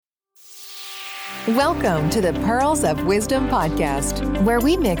Welcome to the Pearls of Wisdom podcast, where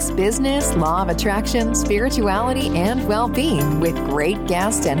we mix business, law of attraction, spirituality, and well-being with great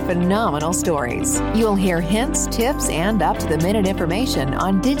guests and phenomenal stories. You'll hear hints, tips, and up-to-the-minute information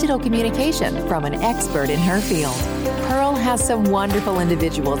on digital communication from an expert in her field. Pearl has some wonderful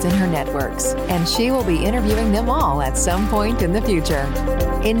individuals in her networks, and she will be interviewing them all at some point in the future.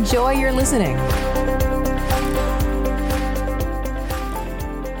 Enjoy your listening.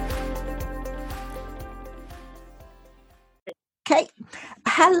 Okay,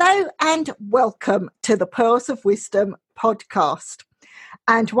 hello and welcome to the Pearls of Wisdom podcast.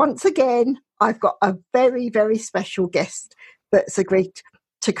 And once again, I've got a very, very special guest that's agreed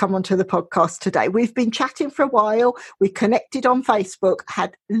to come onto the podcast today. We've been chatting for a while. We connected on Facebook,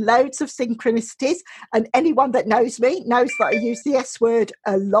 had loads of synchronicities, and anyone that knows me knows that I use the S word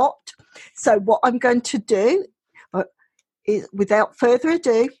a lot. So what I'm going to do is, without further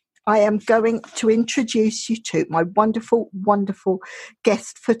ado, I am going to introduce you to my wonderful, wonderful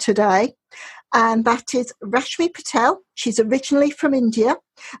guest for today. And that is Rashmi Patel. She's originally from India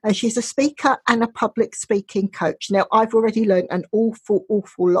and she's a speaker and a public speaking coach. Now, I've already learned an awful,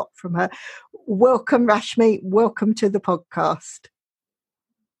 awful lot from her. Welcome, Rashmi. Welcome to the podcast.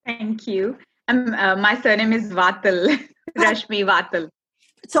 Thank you. My surname is Vatal, Rashmi Vatal.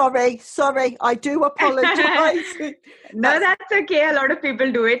 Sorry. I do apologize. No, that's okay. A lot of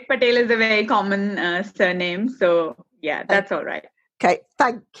people do it. Patel is a very common surname. So, yeah, that's all right. Okay,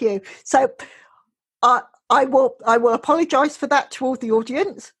 thank you. So, I will apologise for that to all the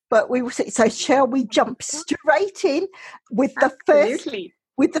audience, but we will see. So, shall we jump straight in with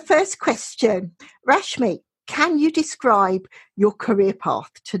the first question? Rashmi, can you describe your career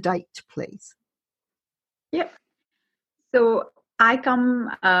path to date, please? Yep. So, I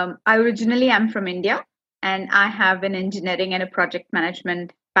originally am from India and I have an engineering and a project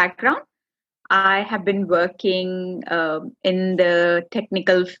management background. I have been working in the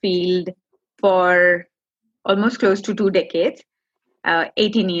technical field for almost close to 2 decades,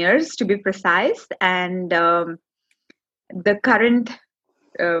 18 years to be precise. And the current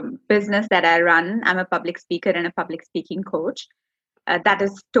business that I run, I'm a public speaker and a public speaking coach. That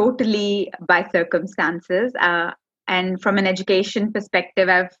is totally by circumstances. And from an education perspective,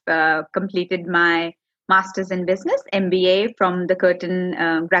 I've completed my Master's in Business, MBA from the Curtin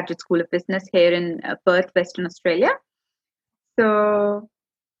Graduate School of Business here in Perth, Western Australia. So,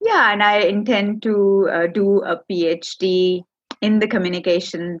 yeah, and I intend to do a PhD in the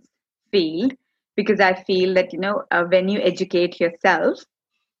communications field because I feel that, when you educate yourself,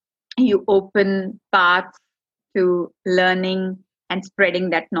 you open paths to learning and spreading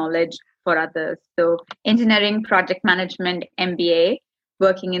that knowledge for others. So engineering, project management, MBA,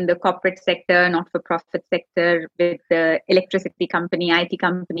 working in the corporate sector, not-for-profit sector with the electricity company, IT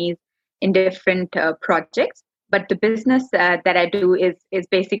companies in different projects. But the business that I do is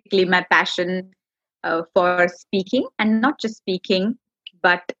basically my passion for speaking, and not just speaking,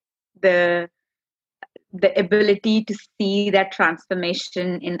 but the ability to see that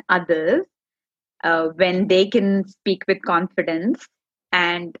transformation in others when they can speak with confidence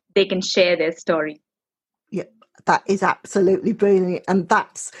and they can share their story. Yeah, that is absolutely brilliant. And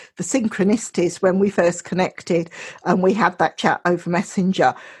that's the synchronicities when we first connected and we had that chat over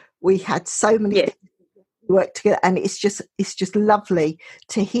Messenger. We had so many things work together, and it's just lovely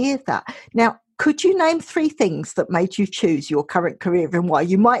to hear that. Now, could you name 3 things that made you choose your current career and why?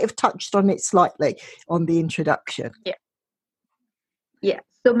 You might have touched on it slightly on the introduction. Yeah.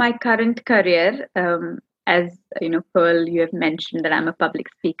 So my current career, as Pearl, you have mentioned that I'm a public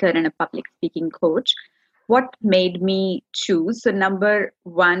speaker and a public speaking coach. What made me choose? So number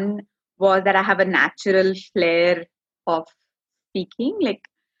 1 was that I have a natural flair of speaking. Like,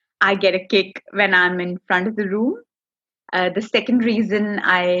 I get a kick when I'm in front of the room. The second reason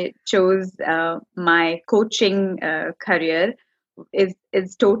I chose my coaching career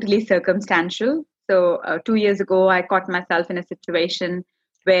is totally circumstantial. So 2 years ago, I caught myself in a situation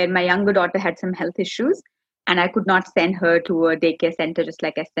where my younger daughter had some health issues and I could not send her to a daycare center just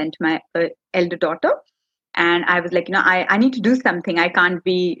like I sent my elder daughter. And I was like, I need to do something. I can't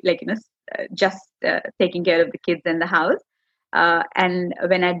be just taking care of the kids in the house. And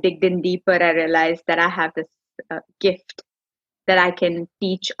when I digged in deeper, I realized that I have this gift that I can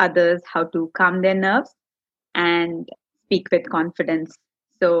teach others how to calm their nerves and speak with confidence.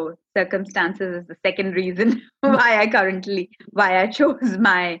 So circumstances is the second reason why I chose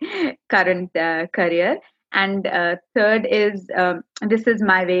my current career. And third is, this is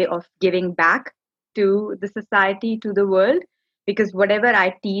my way of giving back to the society, to the world, because whatever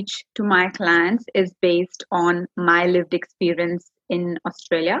I teach to my clients is based on my lived experience in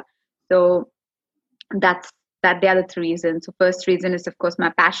Australia. So They are the three reasons. So first reason is, of course,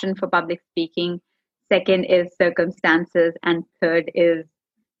 my passion for public speaking. Second is circumstances. And third is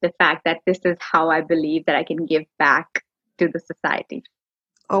the fact that this is how I believe that I can give back to the society.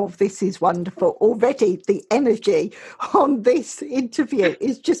 Oh, this is wonderful. Already the energy on this interview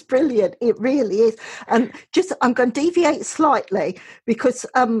is just brilliant. It really is. And I'm going to deviate slightly because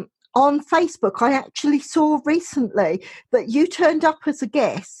on Facebook, I actually saw recently that you turned up as a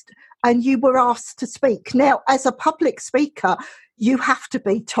guest and you were asked to speak. Now, as a public speaker, you have to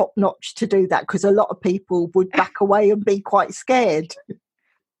be top notch to do that because a lot of people would back away and be quite scared.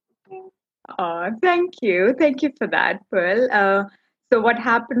 Oh, thank you. Thank you for that, Pearl. So what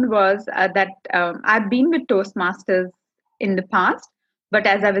happened was that I've been with Toastmasters in the past, but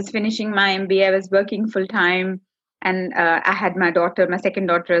as I was finishing my MBA, I was working full time, and I had my second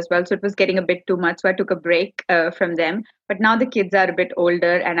daughter as well. So it was getting a bit too much. So I took a break from them. But now the kids are a bit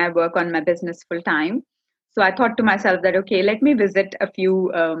older, and I work on my business full time. So I thought to myself that, okay, let me visit a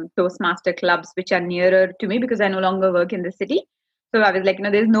few Toastmaster clubs which are nearer to me because I no longer work in the city. So I was like,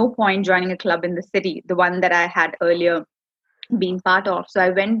 there's no point joining a club in the city, the one that I had earlier been part of. So I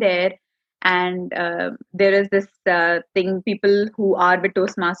went there, and there is this thing people who are with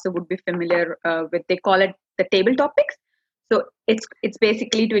Toastmaster would be familiar with. They call it the table topics. So it's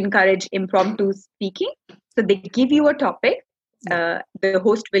basically to encourage impromptu speaking. So they give you a topic, the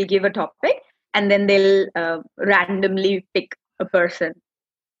host will give a topic, and then they'll randomly pick a person.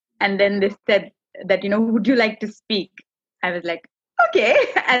 And then they said that, would you like to speak? I was like, okay.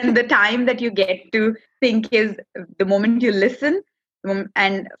 And the time that you get to think is the moment you listen,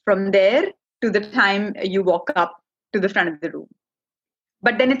 and from there to the time you walk up to the front of the room.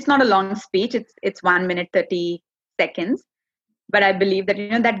 But then it's not a long speech. It's 1 minute, 30 seconds. But I believe that,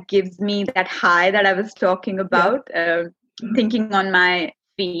 that gives me that high that I was talking about, thinking on my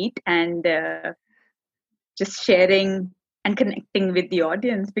feet and just sharing and connecting with the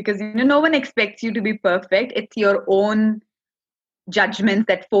audience, because, no one expects you to be perfect. It's your own judgments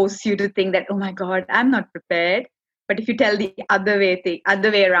that force you to think that, oh my God, I'm not prepared. But if you tell the other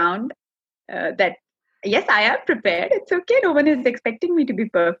way around, that yes, I am prepared. It's okay. No one is expecting me to be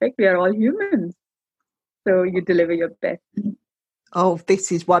perfect. We are all humans. So you deliver your best. Oh,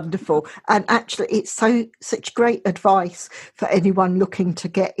 this is wonderful. And actually, it's such great advice for anyone looking to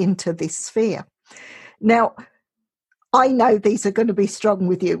get into this sphere. Now, I know these are going to be strong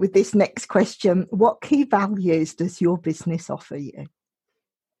with you with this next question. What key values does your business offer you?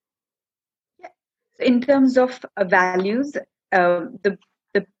 In terms of values, the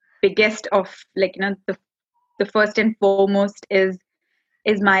biggest of the first and foremost is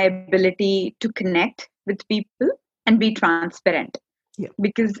my ability to connect with people and be transparent. Yeah.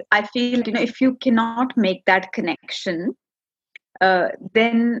 Because I feel if you cannot make that connection,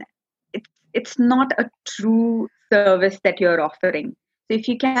 then it's not a true service that you're offering. So if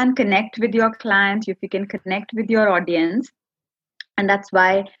you can connect with your clients, if you can connect with your audience, and that's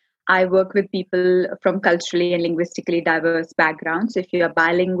why I work with people from culturally and linguistically diverse backgrounds. So if you're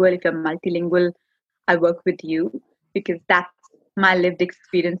bilingual, if you're multilingual, I work with you, because that's my lived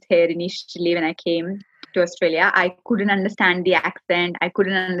experience here initially when I came to Australia. I couldn't understand the accent. I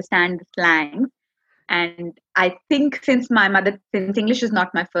couldn't understand the slang. And I think since English is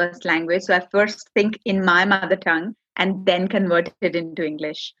not my first language, so I first think in my mother tongue and then convert it into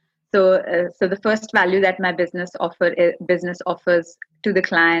English. So the first value that my business offers to the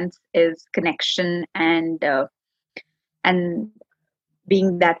clients is connection and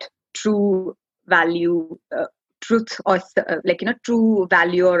being that true value, truth, or true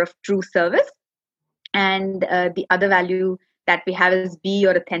value or of true service. And the other value that we have is be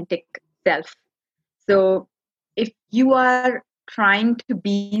your authentic self. So if you are trying to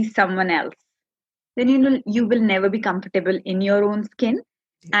be someone else, then you will never be comfortable in your own skin,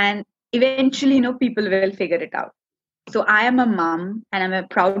 and eventually people will figure it out. So I am a mom, and I'm a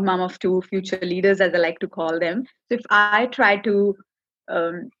proud mom of 2 future leaders, as I like to call them. So if I try to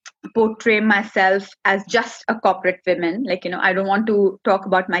portray myself as just a corporate woman, I don't want to talk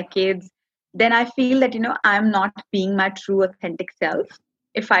about my kids, then I feel that I'm not being my true authentic self.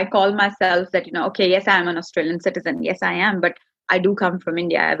 If I call myself that, okay, yes, I am an Australian citizen. Yes, I am. But I do come from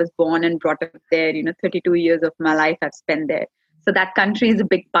India. I was born and brought up there. 32 years of my life I've spent there. So that country is a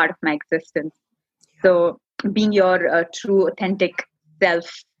big part of my existence. So being your true authentic self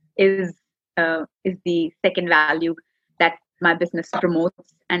is the second value that my business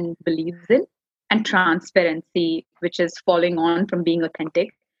promotes and believes in. And transparency, which is following on from being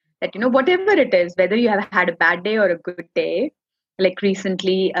authentic. That, whatever it is, whether you have had a bad day or a good day, like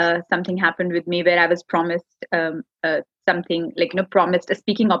recently, something happened with me where I was promised something like, promised a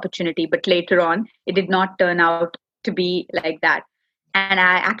speaking opportunity, but later on, it did not turn out to be like that. And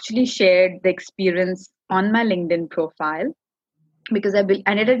I actually shared the experience on my LinkedIn profile because and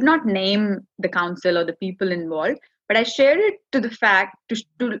I did not name the council or the people involved, but I shared it to the fact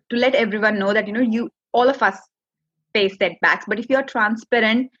to let everyone know that, all of us face setbacks, but if you're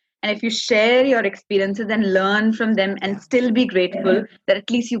transparent and if you share your experiences and learn from them and still be grateful that at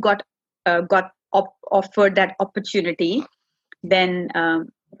least you got offered that opportunity, then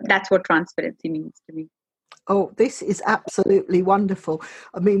that's what transparency means to me. Oh, this is absolutely wonderful.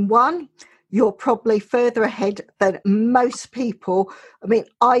 I mean, one, you're probably further ahead than most people. I mean,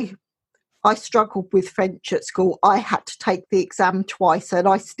 I struggled with French at school. I had to take the exam twice and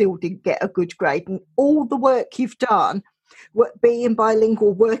I still didn't get a good grade. And all the work you've done, being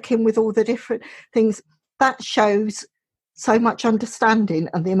bilingual, working with all the different things, that shows so much understanding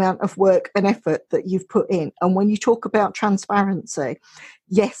and the amount of work and effort that you've put in. And when you talk about transparency,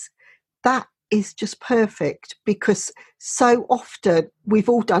 yes, that is just perfect, because so often we've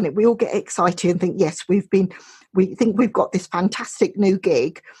all done it. We all get excited and think, yes, we think we've got this fantastic new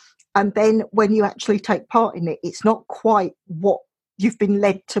gig. And then when you actually take part in it, it's not quite what you've been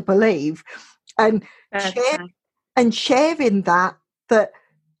led to believe. And sharing that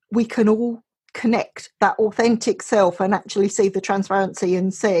we can all connect, that authentic self, and actually see the transparency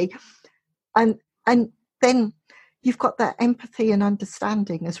and see. And then you've got that empathy and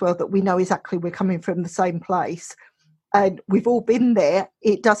understanding as well, that we know exactly we're coming from the same place. And we've all been there.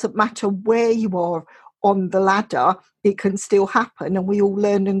 It doesn't matter where you are on the ladder, it can still happen, and we all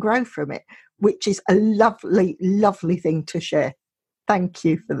learn and grow from it, which is a lovely, lovely thing to share. Thank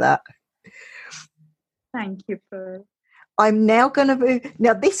you for that. Thank you, Pearl. I'm now going to move.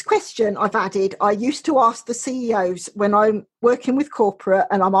 Now, this question I've added, I used to ask the CEOs when I'm working with corporate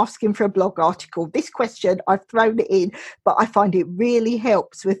and I'm asking for a blog article. This question, I've thrown it in, but I find it really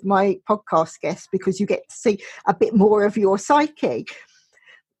helps with my podcast guests because you get to see a bit more of your psyche.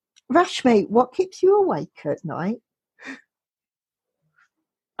 Rashmi, what keeps you awake at night?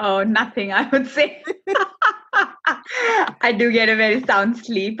 Oh, nothing, I would say. I do get a very sound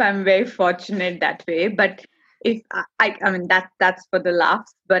sleep. I'm very fortunate that way. But if I mean, that's for the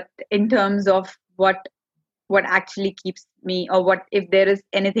laughs. But in terms of what actually keeps me, or what, if there is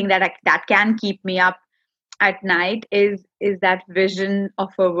anything that can keep me up at night, is that vision of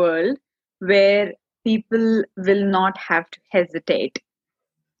a world where people will not have to hesitate.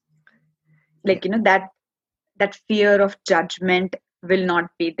 Like, that fear of judgment will not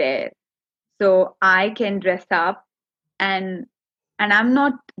be there. So I can dress up and I'm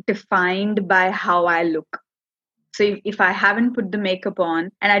not defined by how I look. So if I haven't put the makeup on,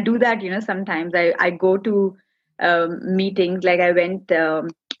 and I do that, sometimes I go to meetings, like I went,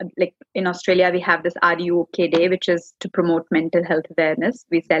 like in Australia, we have this Are You OK Day, which is to promote mental health awareness.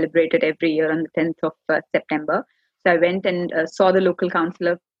 We celebrate it every year on the 10th of September. So I went and saw the local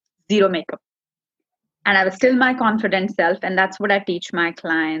councillor, zero makeup. And I was still my confident self. And that's what I teach my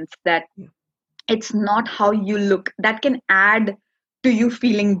clients, that it's not how you look that can add to you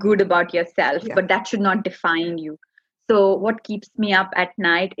feeling good about yourself, but that should not define you. So what keeps me up at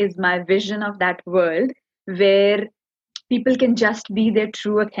night is my vision of that world where people can just be their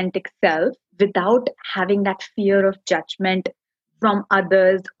true, authentic self without having that fear of judgment from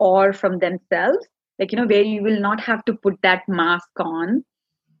others or from themselves. Like, where you will not have to put that mask on,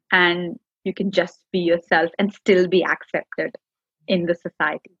 and you can just be yourself and still be accepted in the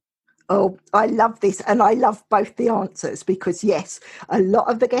society. Oh, I love this. And I love both the answers, because yes, a lot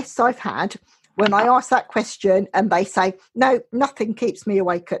of the guests I've had, when I ask that question and they say, no, nothing keeps me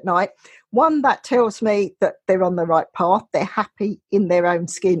awake at night, one, that tells me that they're on the right path. They're happy in their own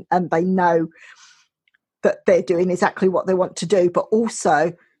skin and they know that they're doing exactly what they want to do. But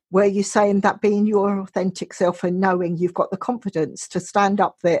also, where you're saying that being your authentic self and knowing you've got the confidence to stand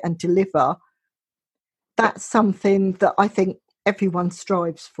up there and deliver, that's something that I think everyone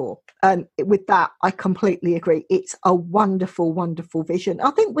strives for. And with that, I completely agree. It's a wonderful, wonderful vision.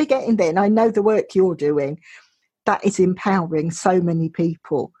 I think we're getting there. And I know the work you're doing, that is empowering so many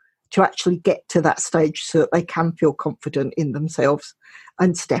people to actually get to that stage so that they can feel confident in themselves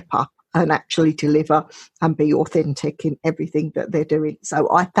and step up and actually deliver and be authentic in everything that they're doing. So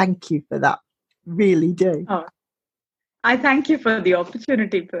I thank you for that. Really do. Oh, I thank you for the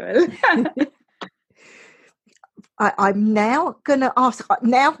opportunity, Pearl. I'm now going to ask,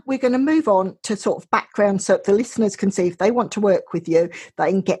 now we're going to move on to sort of background so the listeners can see if they want to work with you, they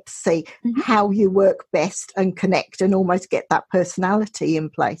can get to see how you work best and connect and almost get that personality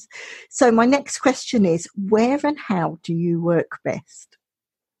in place. So my next question is, where and how do you work best?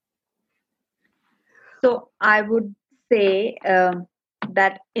 So I would say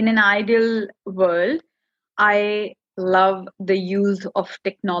that in an ideal world, I love the use of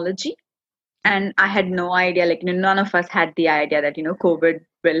technology. And I had no idea, like, none of us had the idea that, COVID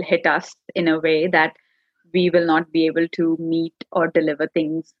will hit us in a way that we will not be able to meet or deliver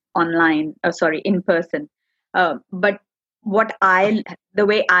things online, in person. But the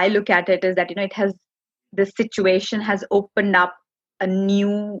way I look at it is that, the situation has opened up a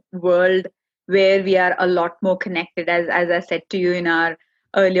new world where we are a lot more connected. As I said to you in our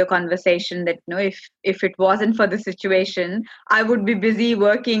earlier conversation, that if it wasn't for the situation, I would be busy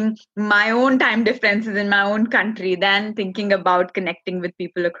working my own time differences in my own country than thinking about connecting with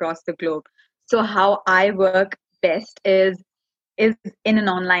people across the globe. So how I work best is in an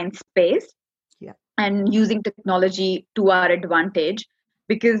online space, and using technology to our advantage,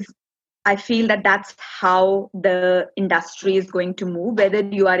 because I feel that that's how the industry is going to move. Whether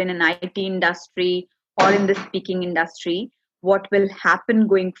you are in an IT industry or in the speaking industry, what will happen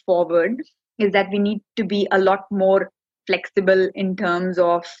going forward is that we need to be a lot more flexible in terms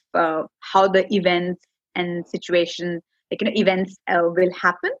of how the events and situations, events will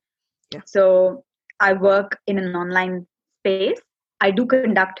happen. So I work in an online space. I do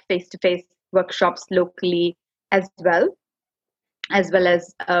conduct face-to-face workshops locally as well as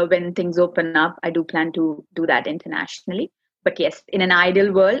when things open up, I do plan to do that internationally. But yes, in an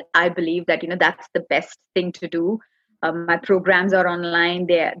ideal world, I believe that that's the best thing to do. My programs are online.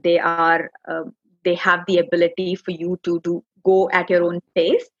 They have the ability for you to go at your own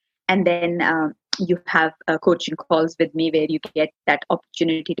pace, and then you have coaching calls with me where you get that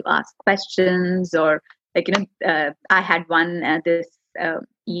opportunity to ask questions, or I had one this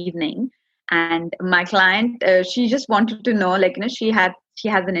evening. And my client, she just wanted to know, she has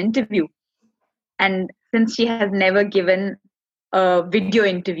an interview, and since she has never given a video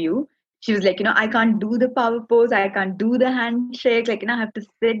interview, she was like, I can't do the power pose, I can't do the handshake, I have to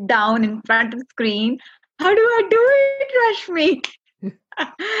sit down in front of the screen. How do I do it, Rashmi?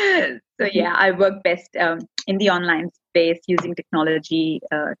 So yeah, I work best in the online space, using technology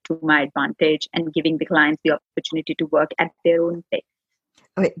to my advantage and giving the clients the opportunity to work at their own pace.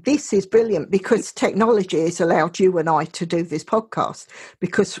 I mean, this is brilliant because technology has allowed you and I to do this podcast,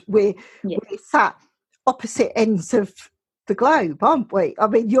 because we're sat opposite ends of the globe, aren't we? I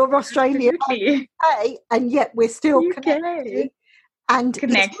mean, you're Australia, and yet we're still connected. And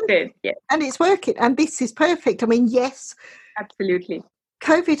it's working. And this is perfect. I mean, yes. Absolutely.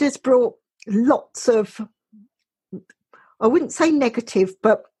 COVID has brought lots of, I wouldn't say negative,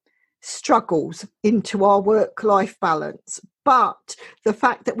 but struggles into our work-life balance. But the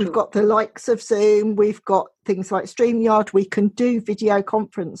fact that we've got the likes of Zoom, we've got things like StreamYard, we can do video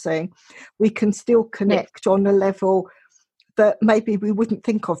conferencing, we can still connect on a level that maybe we wouldn't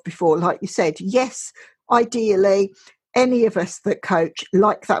think of before. Like you said, yes, ideally, any of us that coach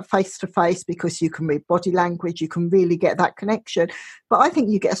like that face-to-face, because you can read body language, you can really get that connection. But I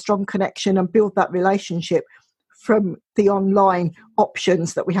think you get a strong connection and build that relationship from the online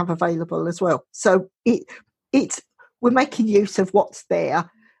options that we have available as well. So we're making use of what's there,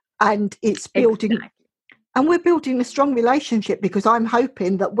 and it's building, and we're building a strong relationship, because I'm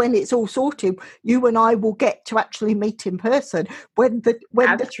hoping that when it's all sorted, you and I will get to actually meet in person when the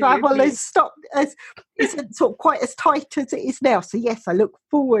travel is stopped, isn't sort of quite as tight as it is now. So yes, I look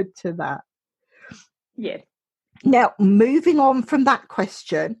forward to that. Yes. Now, moving on from that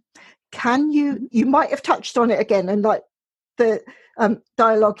question, can you might have touched on it again, and like the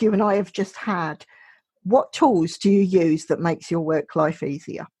dialogue you and I have just had, what tools do you use that makes your work life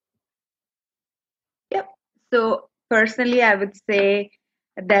easier? Yep. So personally, I would say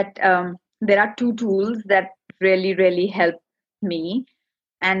that there are two tools that really, really help me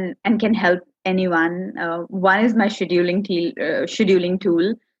and can help anyone. One is my scheduling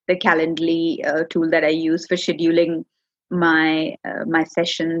tool, the Calendly tool that I use for scheduling my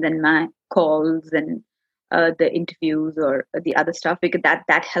sessions and my calls and the interviews or the other stuff, because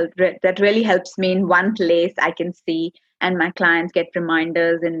that really helps me. In one place I can see, and my clients get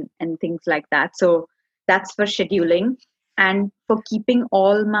reminders and things like that. So that's for scheduling. And for keeping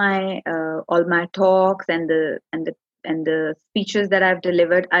all my talks and the speeches that I've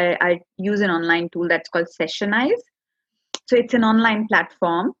delivered, I use an online tool that's called Sessionize. So it's an online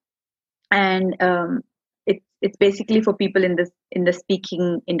platform, and it's basically for people in the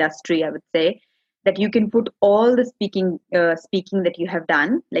speaking industry, I would say, that you can put all the speaking that you have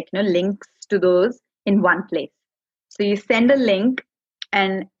done, links to those in one place. So you send a link,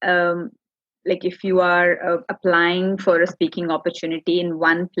 and if you are applying for a speaking opportunity in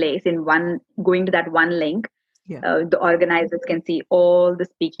one place, going to that one link, the organizers can see all the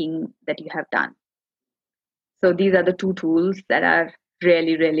speaking that you have done. So these are the two tools that are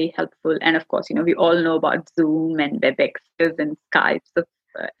really, really helpful. And of course, we all know about Zoom and WebExes and Skypes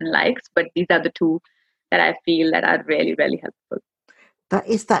and likes, but these are the two that I feel that are really, really helpful. That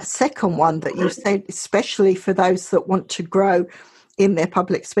is that second one that you said, especially for those that want to grow in their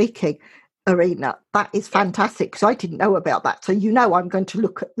public speaking arena. That is fantastic, because I didn't know about that. So I'm going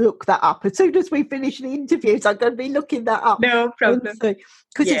to look that up as soon as we finish the interviews. I'm going to be looking that up. No problem. Because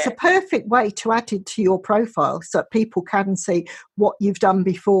it's a perfect way to add it to your profile so that people can see what you've done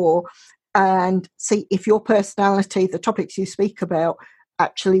before and see if your personality, the topics you speak about,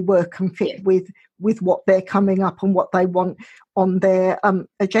 actually work and fit with what they're coming up and what they want on their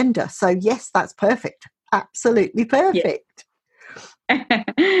agenda. So yes, that's perfect. Absolutely perfect.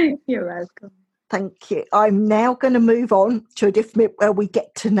 You're welcome. Thank you. I'm now going to move on to a different bit where we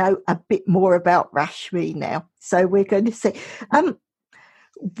get to know a bit more about Rashmi now. So we're going to see,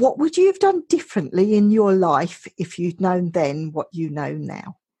 what would you have done differently in your life if you'd known then what you know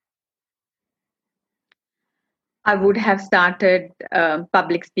now? I would have started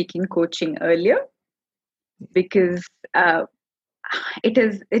public speaking coaching earlier, because it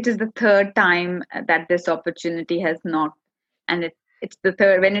is the third time that this opportunity has knocked, and it's the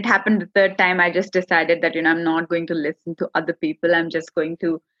third. When it happened the third time, I just decided that I'm not going to listen to other people. I'm just going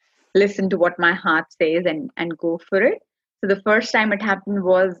to listen to what my heart says and go for it. So the first time it happened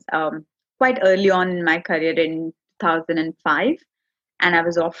was quite early on in my career in 2005. And I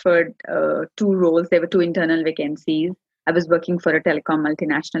was offered two roles. There were two internal vacancies. I was working for a telecom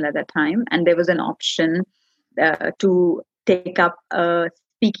multinational at that time. And there was an option to take up a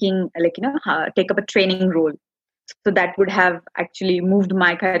speaking, take up a training role. So that would have actually moved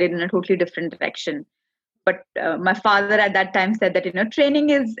my career in a totally different direction. But my father at that time said that,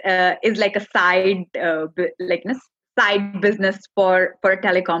 training is like a side, side business for a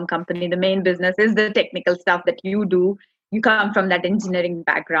telecom company. The main business is the technical stuff that you do. You come from that engineering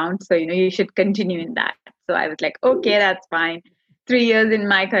background, so you should continue in that. So I was like, okay, that's fine. 3 years in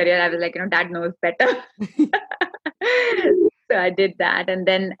my career, I was like, Dad knows better. So I did that, and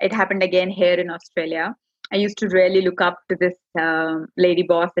then it happened again here in Australia. I used to really look up to this lady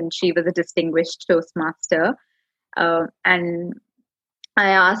boss, and she was a distinguished Toastmaster. And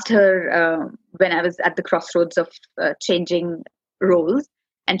I asked her when I was at the crossroads of changing roles.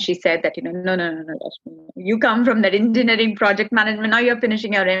 And she said that, no, Rashmi, you come from that engineering project management. Now you're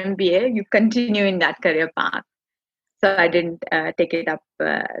finishing your MBA. You continue in that career path. So I didn't take it up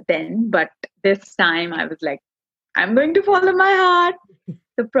then. But this time I was like, I'm going to follow my heart.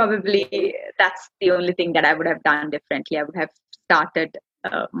 So probably that's the only thing that I would have done differently. I would have started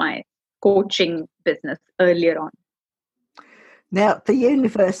my coaching business earlier on. Now, the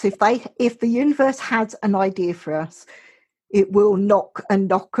universe, if the universe has an idea for us, it will knock and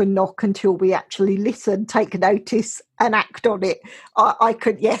knock and knock until we actually listen, take notice, and act on it. I've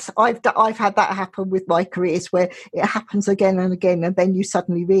had that happen with my careers, where it happens again and again, and then you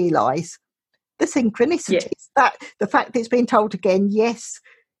suddenly realise the synchronicities, that the fact that it's been told again. Yes,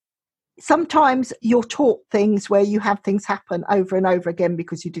 sometimes you're taught things where you have things happen over and over again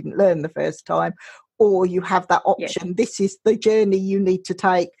because you didn't learn the first time, or you have that option. Yes. This is the journey you need to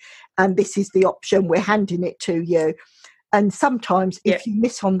take, and this is the option. We're handing it to you. And sometimes if you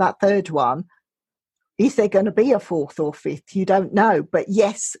miss on that third one, is there going to be a fourth or fifth? You don't know. But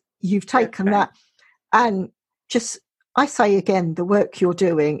yes, you've taken that. And just, I say again, the work you're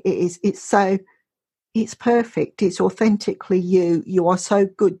doing, it's perfect. It's authentically you. You are so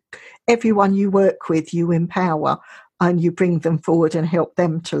good. Everyone you work with, you empower, and you bring them forward and help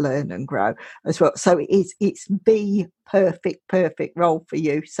them to learn and grow as well. So it's the perfect role for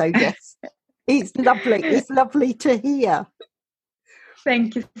you. So yes. It's lovely. It's lovely to hear.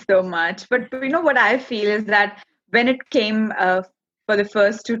 Thank you so much. But what I feel is that when it came for the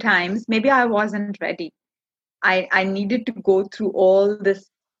first two times, maybe I wasn't ready. I needed to go through all this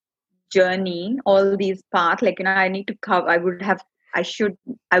journey, all these paths. I need to cover. I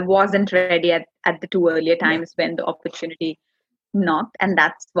wasn't ready at the two earlier times when the opportunity knocked, and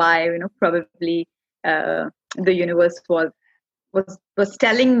that's why probably the universe was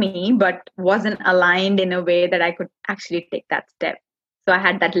telling me, but wasn't aligned in a way that I could actually take that step. So I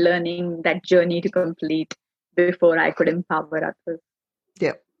had that learning, that journey to complete before I could empower others.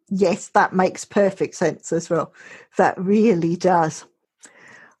 Yeah. Yes, that makes perfect sense as well. That really does.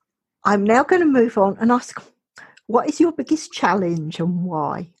 I'm now going to move on and ask, what is your biggest challenge and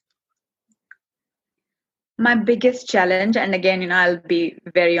why? My biggest challenge, and again, I'll be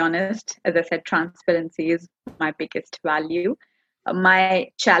very honest, as I said, transparency is my biggest value.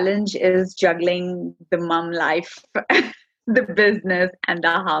 My challenge is juggling the mom life, the business, and the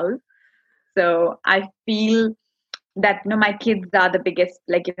house. So I feel that my kids are the biggest,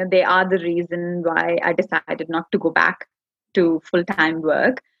 they are the reason why I decided not to go back to full-time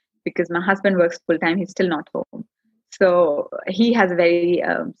work, because my husband works full-time. He's still not home, so he has a very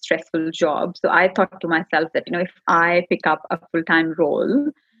stressful job. So I thought to myself that if I pick up a full-time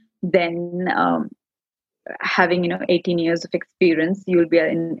role, then having 18 years of experience, you'll be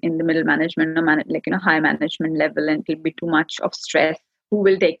in the middle management or high management level, and it'll be too much of stress. Who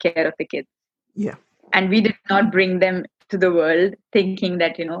will take care of the kids? Yeah. And we did not bring them to the world thinking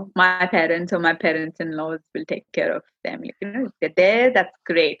that my parents or my parents-in-laws will take care of them. If they're there, that's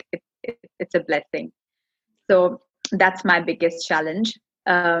great. It's a blessing. So that's my biggest challenge.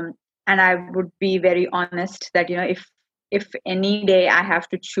 And I would be very honest that if any day I have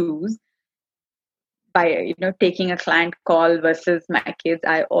to choose by taking a client call versus my kids,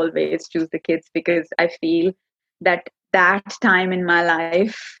 I always choose the kids, because I feel that time in my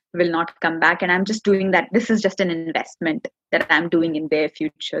life will not come back, and I'm just doing that. This is just an investment that I'm doing in their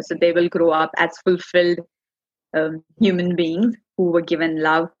future, so they will grow up as fulfilled human beings who were given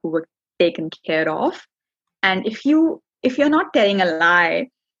love, who were taken care of. And if you're not telling a lie,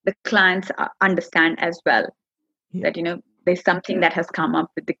 the clients understand as well. Yeah. That there's something that has come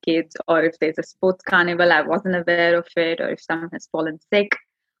up with the kids, or if there's a sports carnival, I wasn't aware of it, or if someone has fallen sick,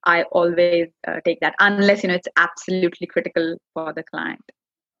 I always take that, unless it's absolutely critical for the client.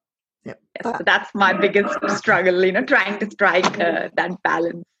 Yep. Yes, so that's my biggest struggle, trying to strike that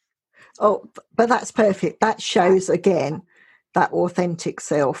balance. Oh, but that's perfect. That shows again that authentic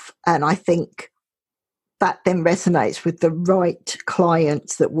self, and I think that then resonates with the right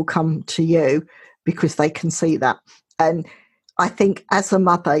clients that will come to you, because they can see that. And I think as a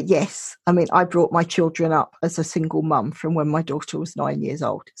mother, yes, I mean, I brought my children up as a single mum from when my daughter was 9 years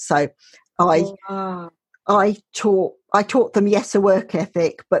old. So I taught them, yes, a work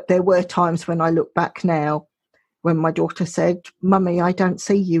ethic, but there were times when I look back now when my daughter said, "Mummy, I don't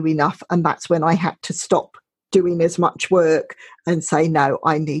see you enough." And that's when I had to stop doing as much work and say, no,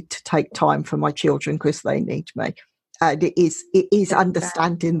 I need to take time for my children because they need me. And it is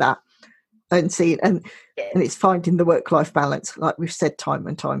understanding that and seeing, and it's finding the work-life balance, like we've said time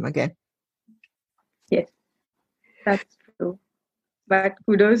and time again. Yes, that's true. But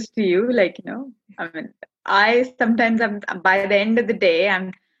kudos to you. I mean, I sometimes by the end of the day,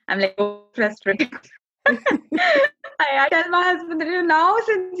 I'm like so frustrated. I tell my husband that now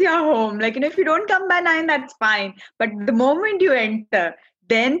since you're home, if you don't come by 9, that's fine. But the moment you enter,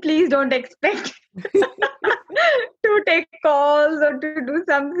 then please don't expect to take calls or to do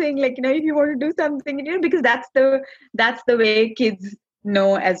something. If you want to do something, because that's the way kids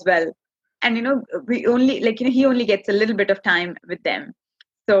know as well. And we only he only gets a little bit of time with them.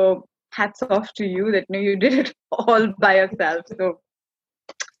 So hats off to you that you did it all by yourself. So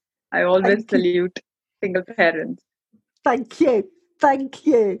I always salute single parents. Thank you.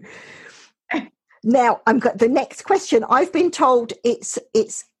 Now I've got the next question. I've been told it's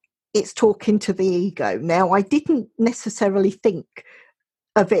talking to the ego. Now I didn't necessarily think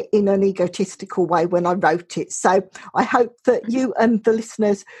of it in an egotistical way when I wrote it, so I hope that you and the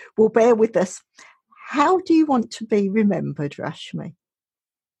listeners will bear with us. How do you want to be remembered, Rashmi?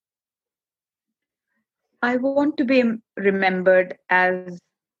 I want to be remembered as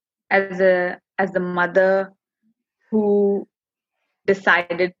a mother who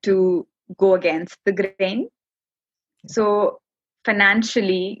decided to go against the grain. So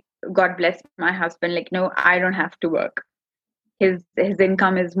financially, God bless my husband. I don't have to work. His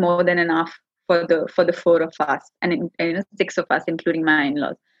income is more than enough for the 4 of us, and 6 of us, including my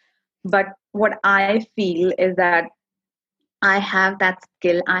in-laws. But what I feel is that I have that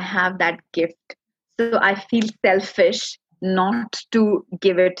skill, I have that gift. So I feel selfish not to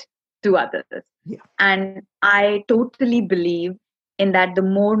give it to others. Yeah. And I totally believe in that the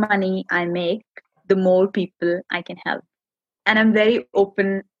more money I make, the more people I can help. And I'm very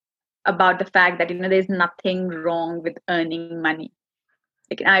open about the fact that there's nothing wrong with earning money.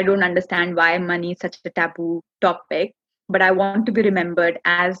 I don't understand why money is such a taboo topic, but I want to be remembered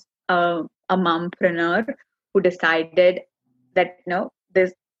as a mompreneur who decided that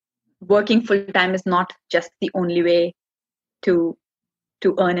this working full time is not just the only way to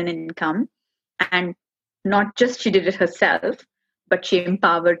earn an income. And not just she did it herself, but she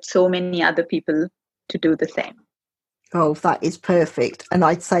empowered so many other people to do the same. Oh, that is perfect. And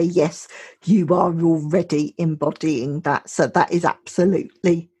I'd say, yes, you are already embodying that. So that is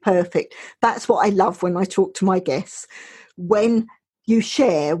absolutely perfect. That's what I love when I talk to my guests. When you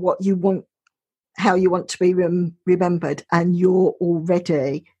share what you want, how you want to be remembered, and you're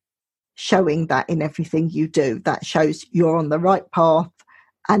already showing that in everything you do, that shows you're on the right path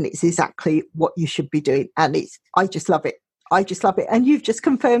and it's exactly what you should be doing. And I just love it. I just love it. And you've just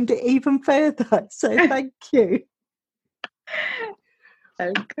confirmed it even further. So thank you.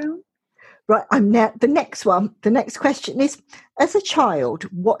 Welcome. Right, I'm now the next one. The next question is, as a child,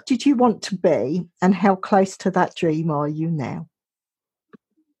 what did you want to be and how close to that dream are you now?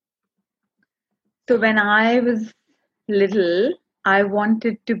 So when I was little, I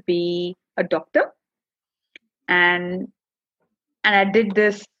wanted to be a doctor. And I did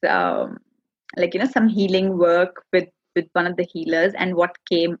this, some healing work with one of the healers. And what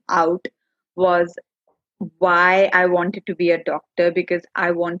came out was why I wanted to be a doctor, because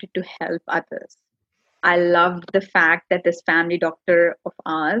I wanted to help others. I loved the fact that this family doctor of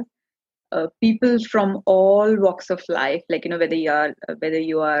ours, people from all walks of life, whether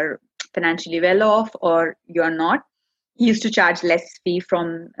you are financially well off or you are not, he used to charge less fee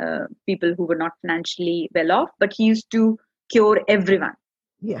from people who were not financially well off, but he used to cure everyone.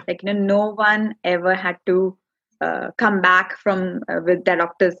 Yeah, no one ever had to come back from with their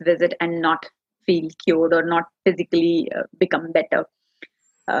doctor's visit and not feel cured or not physically become better.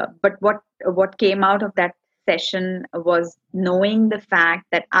 But what came out of that session was knowing the fact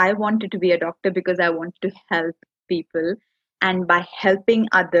that I wanted to be a doctor because I wanted to help people, and by helping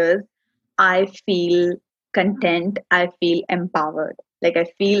others, I feel content. I feel empowered. I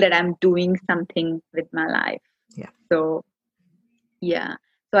feel that I'm doing something with my life. Yeah. So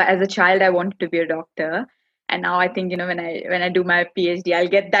as a child, I wanted to be a doctor. And now I think, when I do my PhD, I'll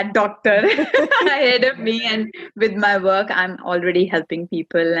get that doctor ahead of me. And with my work, I'm already helping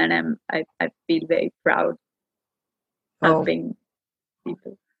people, and I feel very proud helping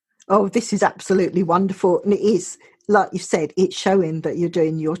people. Oh, this is absolutely wonderful. And it is, like you said, it's showing that you're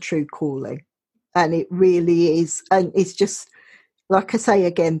doing your true calling. And it really is. And it's just, like I say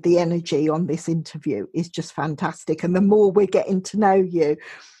again, the energy on this interview is just fantastic. And the more we're getting to know you,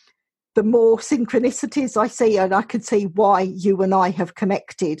 the more synchronicities I see, and I can see why you and I have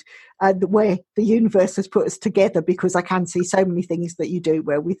connected and where the universe has put us together, because I can see so many things that you do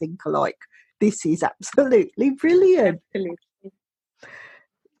where we think alike. This is absolutely brilliant. Absolutely.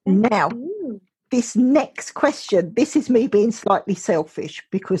 Now, this next question, this is me being slightly selfish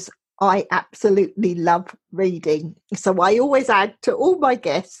because I absolutely love reading. So I always add to all my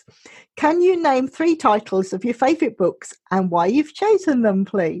guests, can you name 3 titles of your favourite books and why you've chosen them,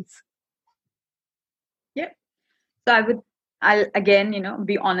 please? Yeah. So I'll again,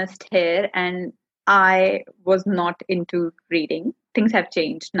 be honest here. And I was not into reading. Things have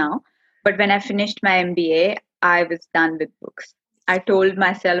changed now. But when I finished my MBA, I was done with books. I told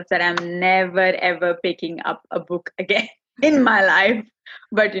myself that I'm never, ever picking up a book again in my life.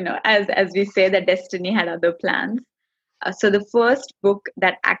 But, as we say, that destiny had other plans. So the first book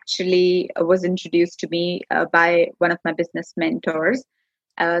that actually was introduced to me by one of my business mentors,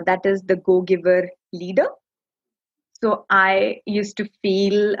 that is The Go-Giver Leader. So I used to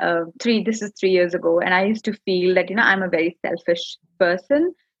feel, this is 3 years ago, and I used to feel that, I'm a very selfish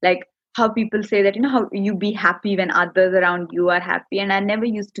person. Like how people say that, how you be happy when others around you are happy. And I never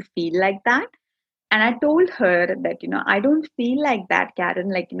used to feel like that. And I told her that, I don't feel like that,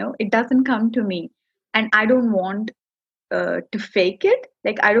 Karen. It doesn't come to me. And I don't want to fake it.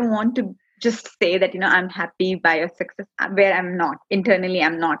 I don't want to just say that, I'm happy by your success where I'm not. Internally,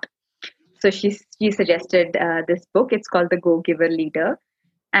 I'm not. So she suggested this book. It's called The Go-Giver Leader.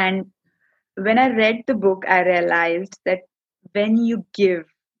 And when I read the book, I realized that when you give,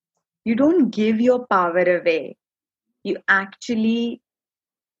 you don't give your power away. You actually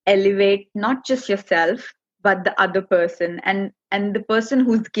elevate not just yourself, but the other person. And the person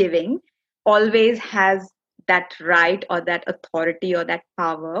who's giving always has that right or that authority or that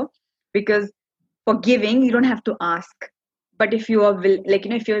power. Because for giving, you don't have to ask. But if you are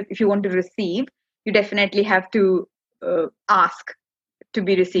if you want to receive, you definitely have to ask to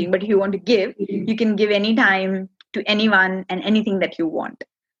be receiving. But if you want to give, you can give anytime to anyone and anything that you want.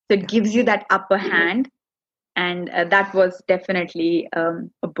 So it gives you that upper hand. And that was definitely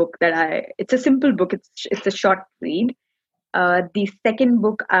a book that it's a simple book. It's a short read. The second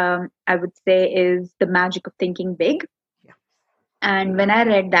book I would say is The Magic of Thinking Big. And when I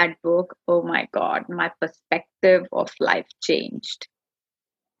read that book, oh my God, my perspective of life changed.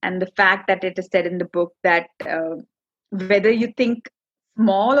 And the fact that it is said in the book that whether you think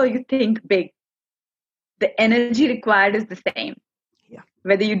small or you think big, the energy required is the same. Yeah.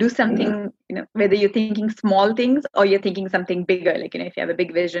 Whether you do something, whether you're thinking small things or you're thinking something bigger, if you have a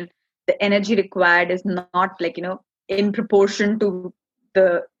big vision, the energy required is not in proportion to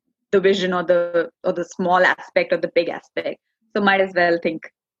the vision or the small aspect or the big aspect. So might as well think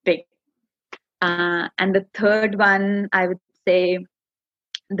big. And the third one, I would say,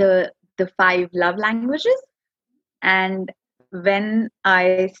 the 5 love languages. And when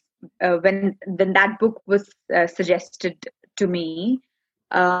when that book was suggested to me,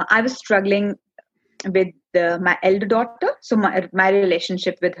 I was struggling with my elder daughter. So my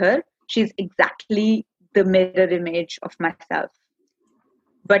relationship with her, she's exactly the mirror image of myself.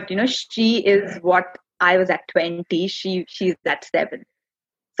 But she is what I was at 20. She's at 7.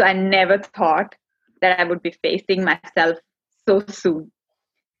 So I never thought that I would be facing myself so soon.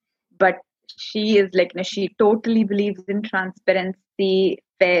 But she is like, she totally believes in transparency,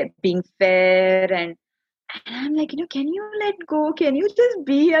 being fair, and I'm like, can you let go? Can you just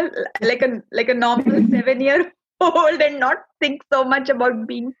be like a normal 7-year-old and not think so much about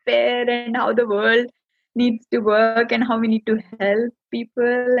being fair and how the world needs to work and how we need to help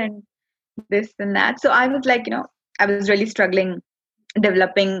people and this and that. So I was like, I was really struggling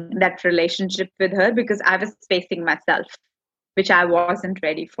developing that relationship with her because I was facing myself, which I wasn't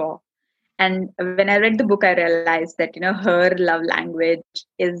ready for. And when I read the book, I realized that, her love language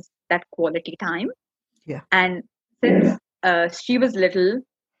is that quality time. Yeah. And since she was little,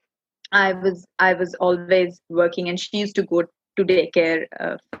 I was always working, and she used to go to daycare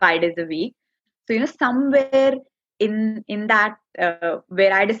 5 days a week. So, somewhere in that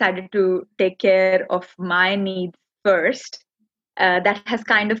where I decided to take care of my needs first, that has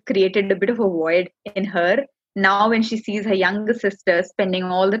kind of created a bit of a void in her. Now when she sees her younger sister spending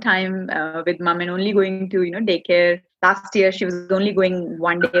all the time with mom and only going to daycare. Last year she was only going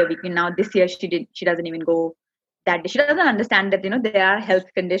 1 day a week, and now this year she doesn't even go that day. She doesn't understand that there are health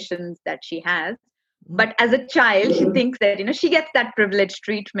conditions that she has, but as a child she thinks that she gets that privileged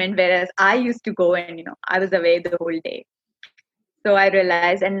treatment, whereas I used to go and I was away the whole day. So I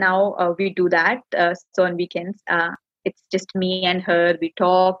realized, and now we do that. So on weekends, it's just me and her. We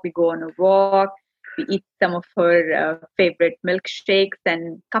talk, we go on a walk, we eat some of her favorite milkshakes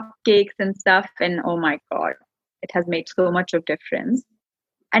and cupcakes and stuff. And oh my God, it has made so much of difference.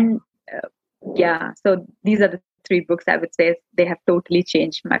 And so these are the 3 books I would say they have totally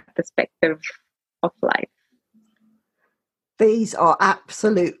changed my perspective of life. These are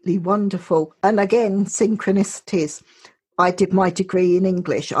absolutely wonderful. And again, synchronicities. I did my degree in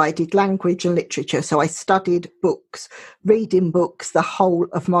English. I did language and literature. So I studied books, reading books, the whole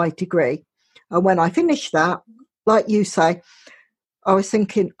of my degree. And when I finished that, like you say, I was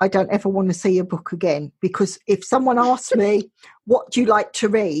thinking, I don't ever want to see a book again, because if someone asked me, what do you like to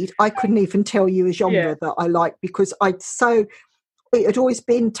read? I couldn't even tell you a genre that I like, because it had always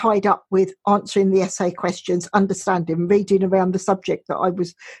been tied up with answering the essay questions, understanding, reading around the subject that I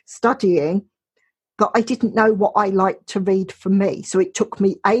was studying. But I didn't know what I liked to read for me. So it took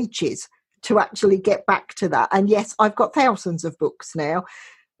me ages to actually get back to that. And yes, I've got thousands of books now.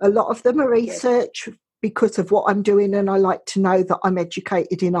 A lot of them are research because of what I'm doing, and I like to know that I'm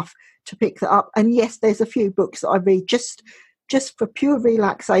educated enough to pick that up. And yes, there's a few books that I read just for pure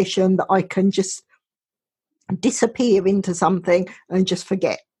relaxation, that I can just disappear into something and just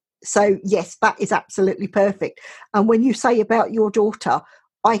forget. So yes, that is absolutely perfect. And when you say about your daughter,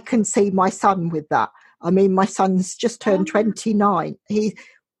 I can see my son with that. I mean, my son's just turned 29. He's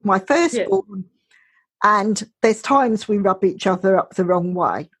my firstborn. And there's times we rub each other up the wrong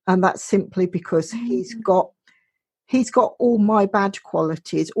way. And that's simply because he's got all my bad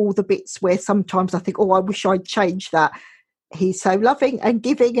qualities, all the bits where sometimes I think, oh, I wish I'd change that. He's so loving and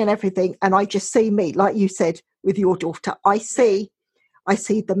giving and everything. And I just see me, like you said, with your daughter, I see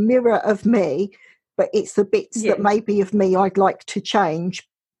the mirror of me, but it's the bits that maybe of me I'd like to change,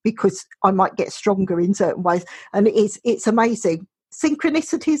 because I might get stronger in certain ways. And it's amazing.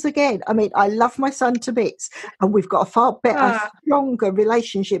 Synchronicities again. I mean, I love my son to bits, and we've got a far better, stronger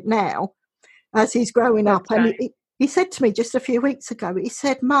relationship now as he's growing up. And he said to me just a few weeks ago, he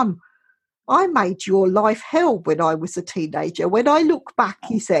said, Mum, I made your life hell when I was a teenager. When I look back,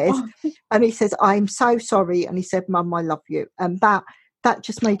 he says, and he says, I'm so sorry. And he said, Mum, I love you. And that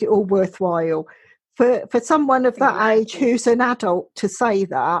just made it all worthwhile. For someone of that age who's an adult to say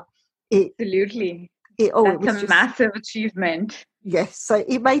that, absolutely. That's a massive achievement. Yes, so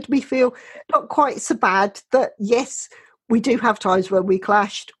it made me feel not quite so bad that, yes, we do have times where we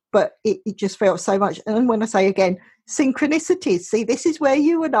clashed, but it just felt so much. And when I say again, synchronicities, see, this is where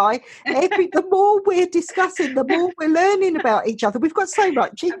you and I, the more we're discussing, the more we're learning about each other. We've got so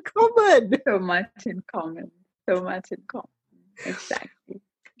much in common. So much in common. Exactly.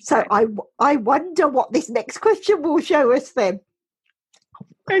 So I wonder what this next question will show us then.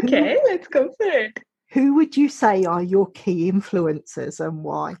 Okay, let's go for it. Who would you say are your key influencers and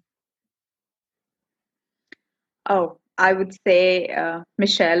why? Oh, I would say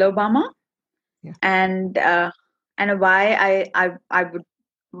Michelle Obama, and why I would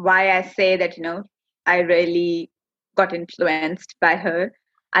why I say that, I really got influenced by her.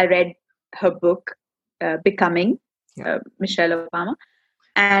 I read her book, Becoming, Michelle Obama.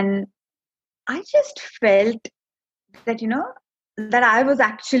 And I just felt that, that I was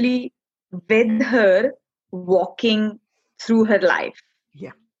actually with her walking through her life.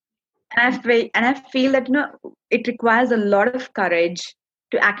 Yeah. And I feel that, it requires a lot of courage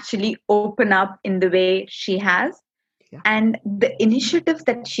to actually open up in the way she has. Yeah. And the initiatives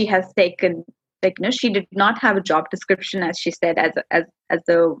that she has taken, like, she did not have a job description, as she said, as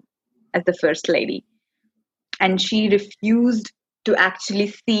the first lady. And she refused to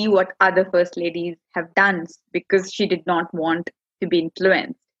actually see what other first ladies have done because she did not want to be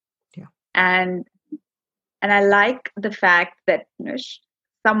influenced. Yeah. And I like the fact that,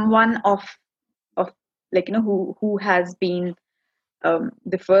 someone of like, who has been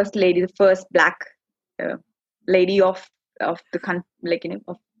the first lady, the first Black lady of the country, like,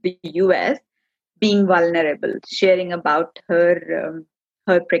 of the US, being vulnerable, sharing about her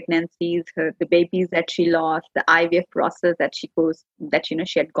pregnancies, the babies that she lost, the IVF process that she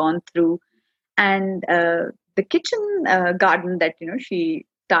had gone through, and the kitchen garden that she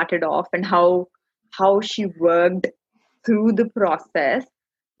started off, and how she worked through the process.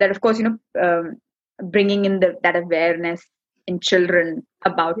 That, of course, bringing in that awareness in children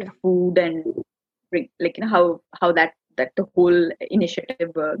about food, and how that the whole initiative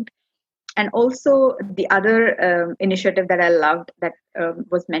worked. And also the other initiative that I loved that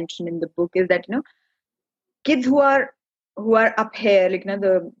was mentioned in the book is that, kids who are up here, like,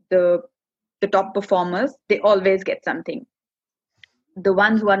 the top performers, they always get something. The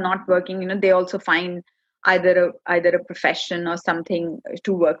ones who are not working, they also find either a profession or something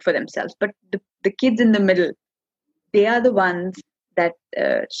to work for themselves. But the kids in the middle, they are the ones that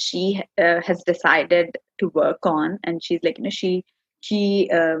she has decided to work on. And she's like, she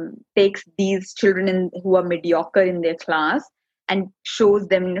takes these children who are mediocre in their class and shows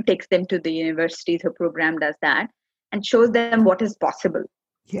them, takes them to the universities. Her program does that and shows them what is possible.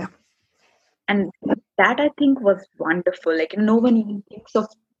 Yeah. And that, I think, was wonderful. Like, no one even thinks of,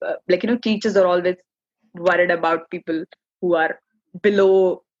 teachers are always worried about people who are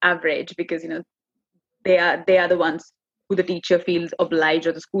below average, because, they are the ones who the teacher feels obliged,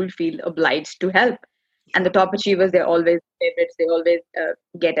 or the school feels obliged to help. And the top achievers, they're always favorites. They always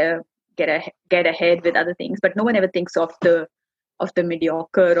get ahead with other things. But no one ever thinks of the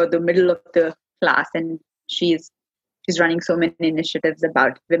mediocre or the middle of the class. And she's running so many initiatives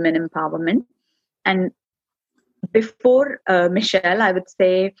about women empowerment. And before Michelle, I would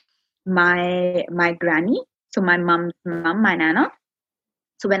say my granny, so my mom's mom, my nana.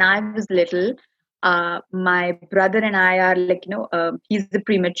 So when I was little, my brother and I are like, he's the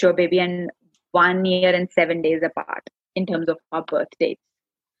premature baby, and 1 year and 7 days apart in terms of our birth dates.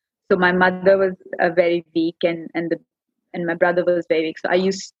 So my mother was very weak, and my brother was very weak. So I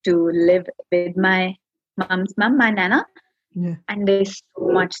used to live with my mom's mom, my nana. Yeah. And there's so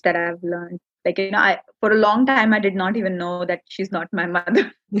much that I've learned. Like, for a long time, I did not even know that she's not my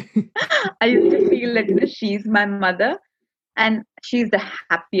mother. I used to feel that she's my mother. And she's the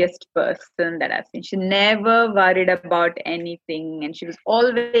happiest person that I've seen. She never worried about anything. And she was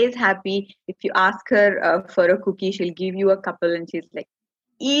always happy. If you ask her for a cookie, she'll give you a couple. And she's like,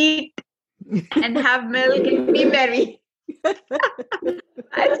 eat and have milk and be merry.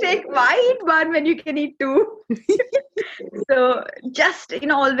 I say, why eat one when you can eat two? So just,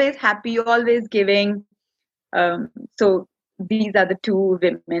 always happy, always giving. So these are the two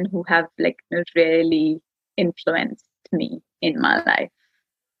women who have really influenced me in my life.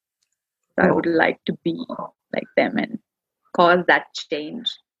 So I would like to be like them and cause that change.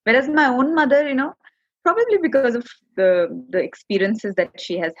 Whereas my own mother, probably because of the experiences that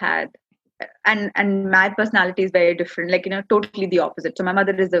she has had, and my personality is very different, totally the opposite. So my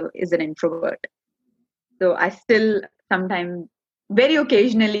mother is an introvert. So I still sometimes, very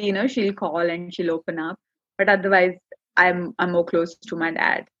occasionally, she'll call and she'll open up. But otherwise, I'm more close to my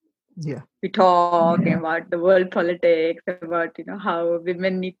dad. Yeah. We talk about the world politics, about, how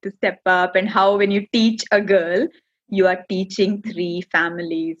women need to step up, and how when you teach a girl, you are teaching 3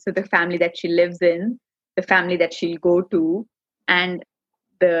 families. So the family that she lives in, the family that she'll go to, and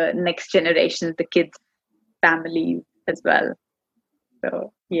the next generation, the kids' families as well.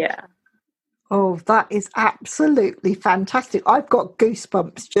 So, yeah. Oh, that is absolutely fantastic. I've got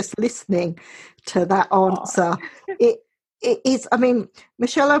goosebumps just listening to that answer. It is,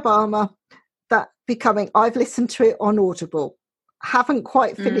 Michelle Obama, that Becoming, I've listened to it on Audible. Haven't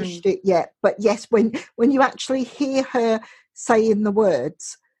quite finished it yet, but yes, when you actually hear her saying the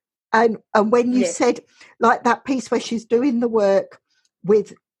words, and when you said, like, that piece where she's doing the work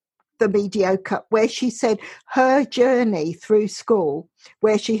with the mediocre, where she said her journey through school,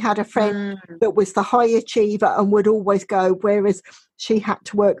 where she had a friend that was the high achiever and would always go, whereas she had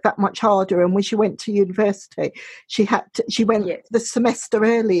to work that much harder. And when she went to university, she went the semester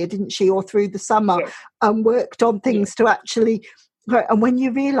earlier, didn't she, or through the summer, and worked on things to actually. And when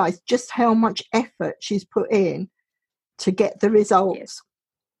you realise just how much effort she's put in to get the results,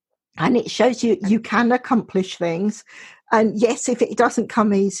 and it shows you can accomplish things. And yes, if it doesn't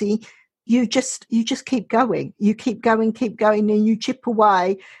come easy, you just keep going. You keep going, and you chip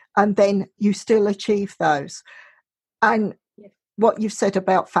away, and then you still achieve those. And what you've said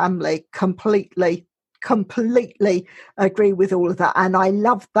about family, completely agree with all of that. And I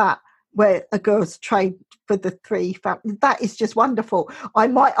love that, where a girl's trained for the three families. That is just wonderful. I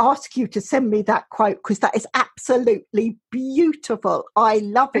might ask you to send me that quote, because that is absolutely beautiful. I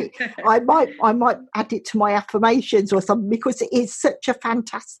love it. I might add it to my affirmations or something, because it is such a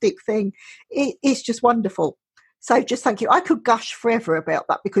fantastic thing. It's just wonderful. So just thank you. I could gush forever about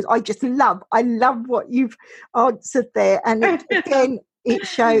that, because I love what you've answered there. And it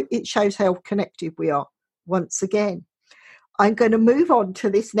shows how connected we are once again. I'm going to move on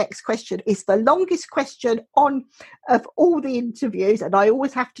to this next question. It's the longest question of all the interviews, and I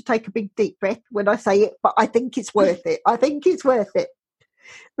always have to take a big deep breath when I say it, but I think it's worth it.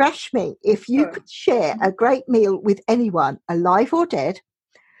 Rashmi, if you could share a great meal with anyone, alive or dead,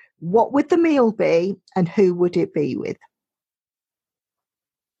 what would the meal be, and who would it be with?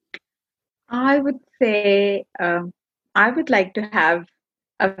 I would say I would like to have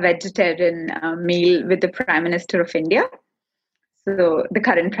a vegetarian meal with the Prime Minister of India. So the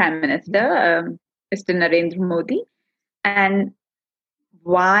current Prime Minister, Mr. Narendra Modi. And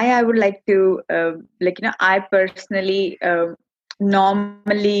why I would like to, I personally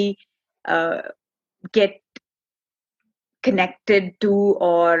normally get connected to,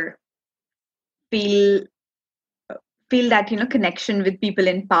 or feel that, connection with people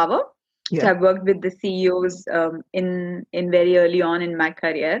in power. So I've worked with the CEOs in very early on in my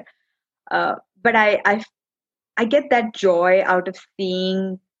career. But I get that joy out of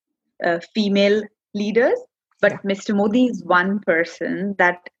seeing female leaders, but Mr. Modi is one person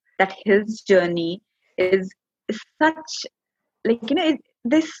that his journey is such,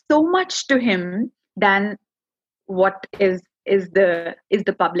 there's so much to him than what is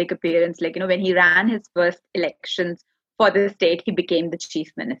the public appearance. When he ran his first elections for the state, he became the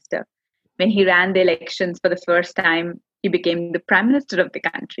chief minister. When he ran the elections for the first time, he became the prime minister of the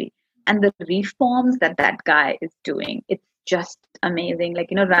country. And the reforms that guy is doing, it's just amazing.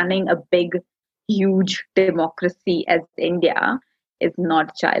 Running a big, huge democracy as India is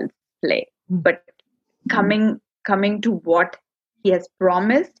not child's play. But coming to what he has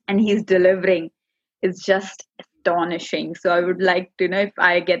promised and he's delivering is just astonishing. So I would like to, if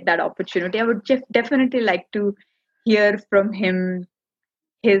I get that opportunity, I would definitely like to hear from him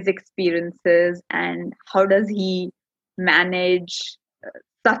his experiences and how does he manage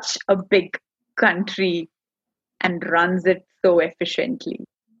such a big country and runs it so efficiently.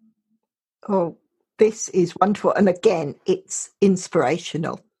 Oh, this is wonderful. And again, it's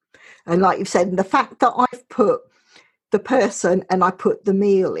inspirational. And like you've said, the fact that I've put the person and I put the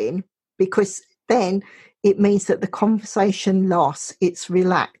meal in, because then it means that the conversation lasts, it's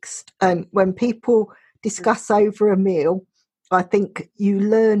relaxed. And when people discuss over a meal, I think you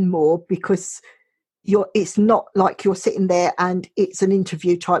learn more, because it's not like you're sitting there and it's an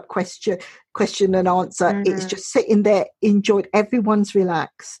interview type question and answer. It's just sitting there, enjoyed, everyone's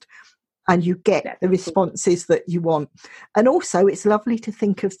relaxed, and you get the responses that you want. And also it's lovely to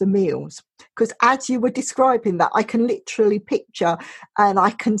think of the meals, because as you were describing that, I can literally picture and I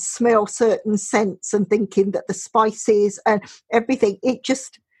can smell certain scents, and thinking that the spices and everything,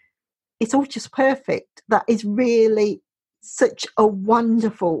 it's all just perfect. That is really such a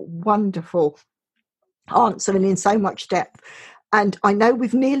wonderful answer, and in so much depth. And I know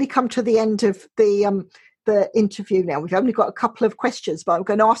we've nearly come to the end of the interview now. We've only got a couple of questions, but I'm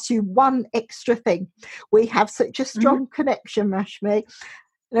going to ask you one extra thing. We have such a strong connection, Rashmi,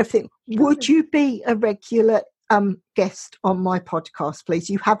 and everything. Would you be a regular guest on my podcast, please?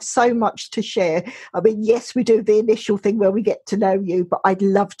 You have so much to share. I mean, yes, we do the initial thing where we get to know you, but I'd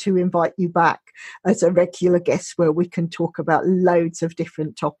love to invite you back as a regular guest where we can talk about loads of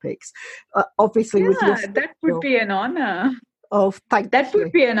different topics. Obviously, with your schedule, that would be an honor. Oh, thank you. That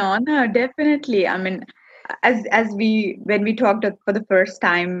would be an honor, definitely. I mean, when we talked for the first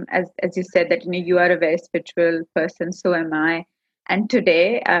time, as you said that you are a very spiritual person, so am I. And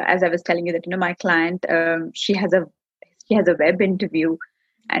today, as I was telling you that my client, she has a web interview,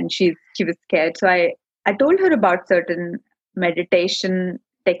 and she was scared. So I told her about certain meditation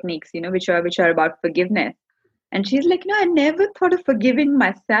techniques, which are about forgiveness. And she's like, I never thought of forgiving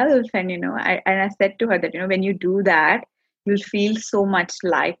myself. And, I said to her that, when you do that, you'll feel so much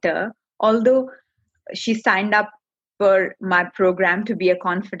lighter. Although she signed up for my program to be a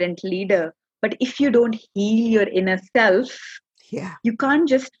confident leader. But if you don't heal your inner self, you can't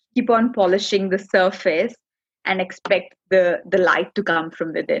just keep on polishing the surface and expect the light to come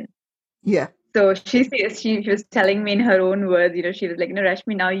from within. Yeah. So she was telling me in her own words, she was like,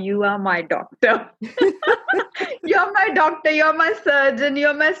 Rashmi, now you are my doctor. You're my doctor, you're my surgeon,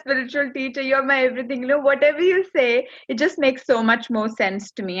 you're my spiritual teacher, you're my everything. Whatever you say, it just makes so much more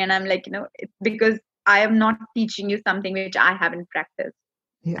sense to me. And I'm like, it's because I am not teaching you something which I haven't practiced.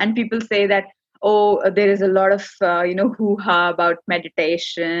 Yeah. And people say that, there is a lot of, hoo-ha about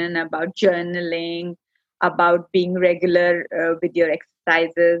meditation, about journaling, about being regular with your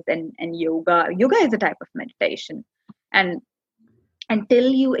exercises and yoga. Yoga is a type of meditation. And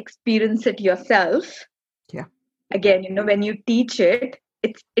until you experience it yourself, again, when you teach it,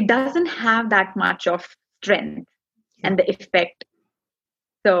 it doesn't have that much of strength and the effect.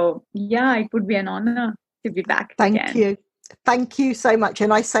 So, it would be an honor to be back again. Thank you. Thank you so much.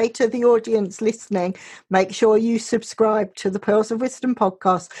 And I say to the audience listening, make sure you subscribe to the Pearls of Wisdom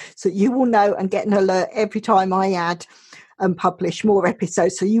podcast so you will know and get an alert every time I add and publish more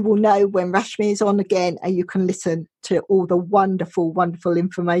episodes. So you will know when Rashmi is on again, and you can listen to all the wonderful, wonderful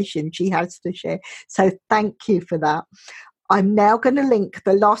information she has to share. So thank you for that. I'm now going to link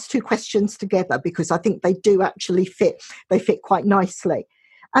the last two questions together because I think they do actually fit. They fit quite nicely.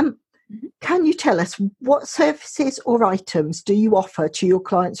 Can you tell us what services or items do you offer to your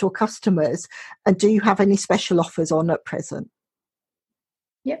clients or customers? And do you have any special offers on at present?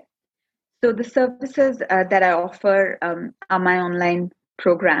 Yep. So the services that I offer are my online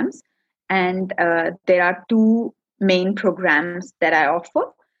programs. And there are two main programs that I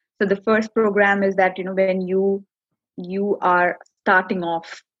offer. So the first program is that, when you are starting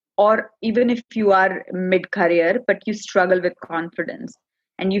off, or even if you are mid-career, but you struggle with confidence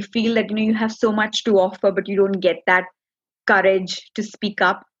and you feel that, you have so much to offer, but you don't get that courage to speak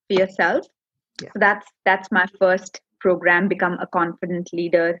up for yourself. Yeah. So that's my first program, Become a Confident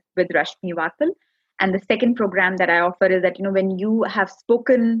Leader with Rashmi Vatal. And the second program that I offer is that, when you have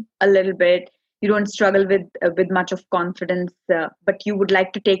spoken a little bit, you don't struggle with much of confidence, but you would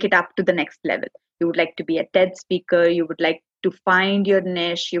like to take it up to the next level. You would like to be a TED speaker. You would like to find your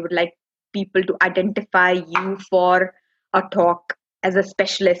niche. You would like people to identify you for a talk as a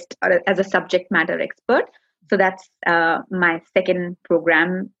specialist or as a subject matter expert. So that's my second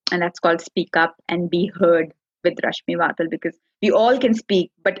program, and that's called Speak Up and Be Heard with Rashmi Vatal, because we all can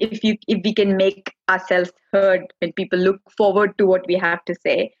speak, but if we can make ourselves heard, when people look forward to what we have to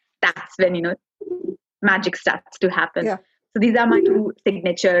say, that's when magic starts to happen. Yeah. So these are my two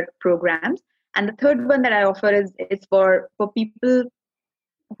signature programs. And the third one that I offer is for people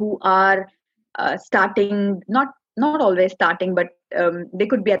who are starting, not always starting, but they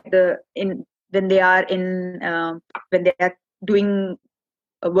could be when they are doing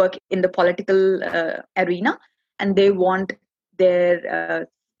work in the political arena, and they want their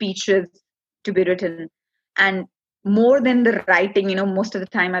speeches to be written. And more than the writing, most of the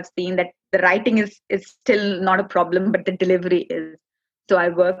time I've seen that the writing is still not a problem, but the delivery is. So I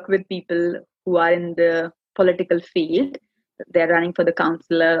work with people who are in the political field. They're running for the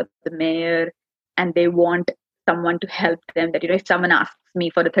councillor, the mayor, and they want someone to help them. That, if someone asks me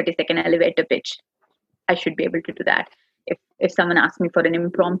for a 30-second elevator pitch, I should be able to do that. If someone asks me for an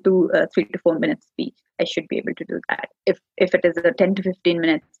impromptu 3 to 4 minute speech, I should be able to do that. If it is a 10 to 15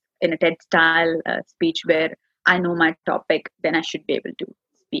 minutes in a TED style speech where I know my topic, then I should be able to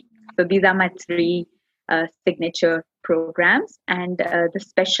speak. So these are my three signature programs. And the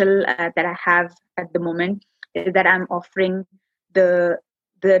special that I have at the moment is that I'm offering the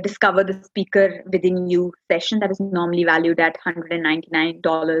Discover the Speaker Within You session that is normally valued at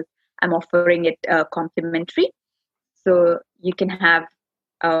 $199. I'm offering it complimentary. So you can have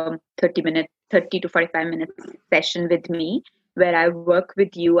 30 to 45 minutes session with me where I work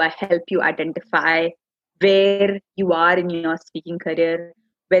with you. I help you identify where you are in your speaking career,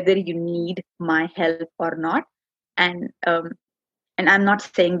 whether you need my help or not. And I'm not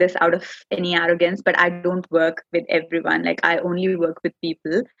saying this out of any arrogance, but I don't work with everyone. Like, I only work with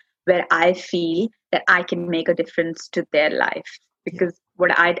people where I feel that I can make a difference to their life. Because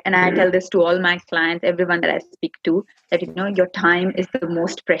I tell this to all my clients, everyone that I speak to, that, your time is the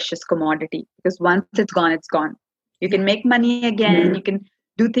most precious commodity, because once it's gone, it's gone. You can make money again, you can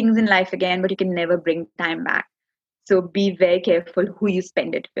do things in life again, but you can never bring time back. So be very careful who you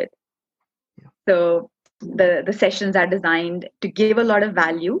spend it with. So the sessions are designed to give a lot of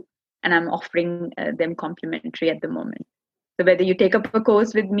value, and I'm offering them complimentary at the moment. So whether you take up a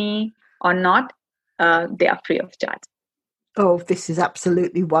course with me or not, they are free of charge. Oh, this is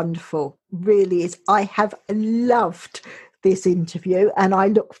absolutely wonderful. Really is. I have loved this interview, and I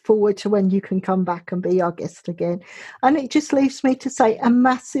look forward to when you can come back and be our guest again. And it just leaves me to say a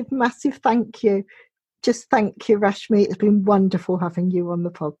massive, massive thank you. Just thank you, Rashmi. It's been wonderful having you on the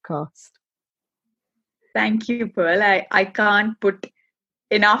podcast. Thank you, Pearl. I can't put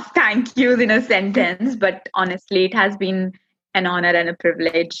enough thank yous in a sentence, but honestly, it has been an honor and a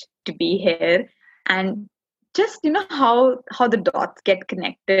privilege to be here. And just, how the dots get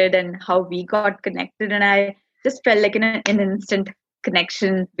connected and how we got connected. And I just felt like an instant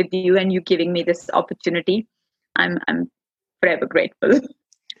connection with you and you giving me this opportunity. I'm forever grateful.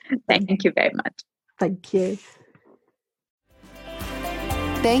 Thank you very much. Thank you.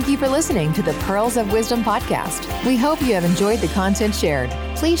 Thank you for listening to the Pearls of Wisdom podcast. We hope you have enjoyed the content shared.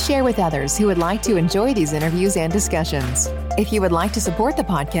 Please share with others who would like to enjoy these interviews and discussions. If you would like to support the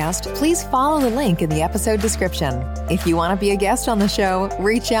podcast, please follow the link in the episode description. If you want to be a guest on the show,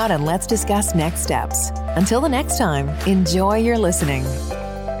 reach out and let's discuss next steps. Until the next time, enjoy your listening.